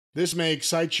This may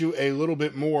excite you a little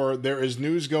bit more. There is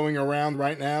news going around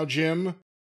right now, Jim,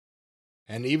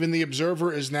 and even the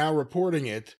Observer is now reporting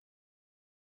it.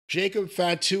 Jacob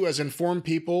Fatu has informed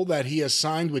people that he has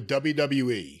signed with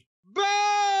WWE.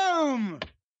 Boom!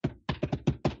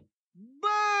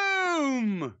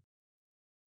 Boom!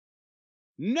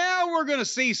 Now we're going to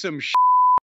see some shit.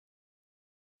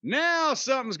 Now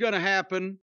something's going to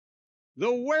happen.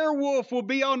 The werewolf will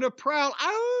be on the prowl.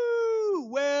 Oh,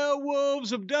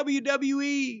 werewolves of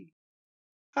WWE.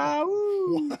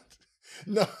 Oh. What?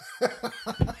 No.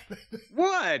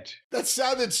 What? That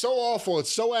sounded so awful.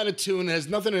 It's so out of tune. It has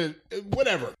nothing to...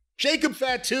 Whatever. Jacob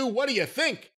Fatu, what do you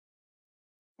think?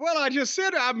 Well, I just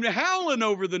said I'm howling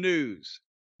over the news.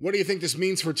 What do you think this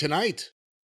means for tonight?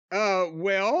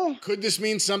 Well... Could this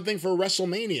mean something for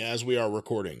WrestleMania as we are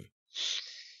recording?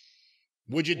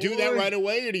 Would you do that right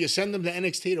away, or do you send him to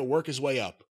NXT to work his way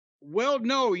up? Well,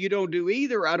 no, you don't do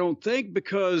either, I don't think,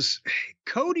 because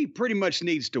Cody pretty much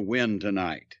needs to win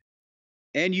tonight.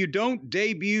 And you don't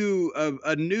debut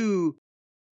a new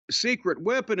secret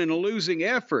weapon in a losing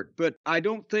effort, but I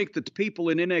don't think that the people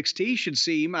in NXT should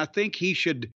see him. I think he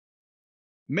should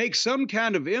make some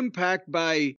kind of impact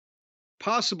by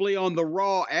possibly on the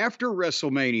Raw after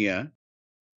WrestleMania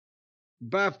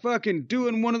by fucking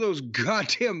doing one of those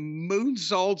goddamn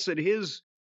moonsaults at his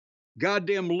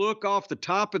goddamn look off the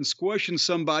top and squishing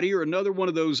somebody, or another one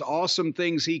of those awesome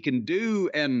things he can do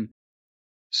and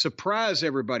surprise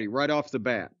everybody right off the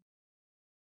bat.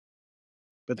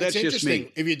 But that's just interesting.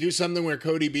 me. If you do something where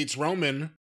Cody beats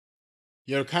Roman,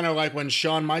 you know, kind of like when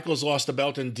Shawn Michaels lost the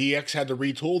belt and DX had to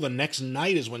retool, the next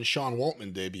night is when Sean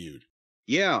Waltman debuted.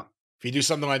 Yeah. If you do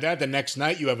something like that, the next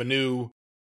night you have a new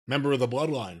member of the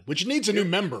bloodline, which needs a new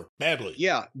member badly.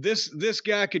 Yeah, this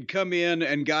guy could come in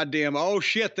and goddamn, oh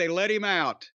shit, they let him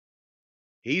out.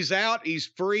 He's out, he's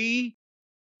free,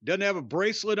 doesn't have a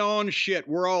bracelet on, shit,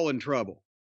 we're all in trouble.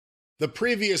 The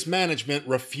previous management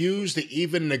refused to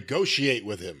even negotiate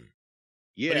with him.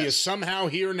 Yes. But he is somehow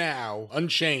here now,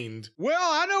 unchained. Well,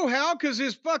 I know how, because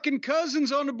his fucking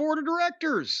cousin's on the board of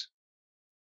directors.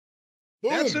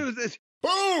 Boom! That's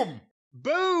Boom!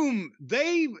 Boom!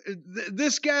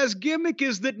 This guy's gimmick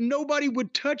is that nobody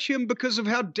would touch him because of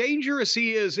how dangerous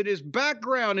he is in his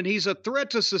background, and he's a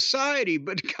threat to society.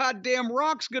 But goddamn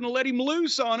Rock's gonna let him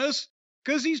loose on us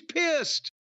because he's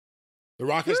pissed. The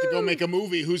Rock has to go make a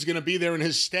movie. Who's gonna be there in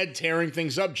his stead tearing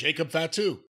things up? Jacob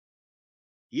Fatu.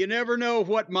 You never know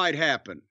what might happen.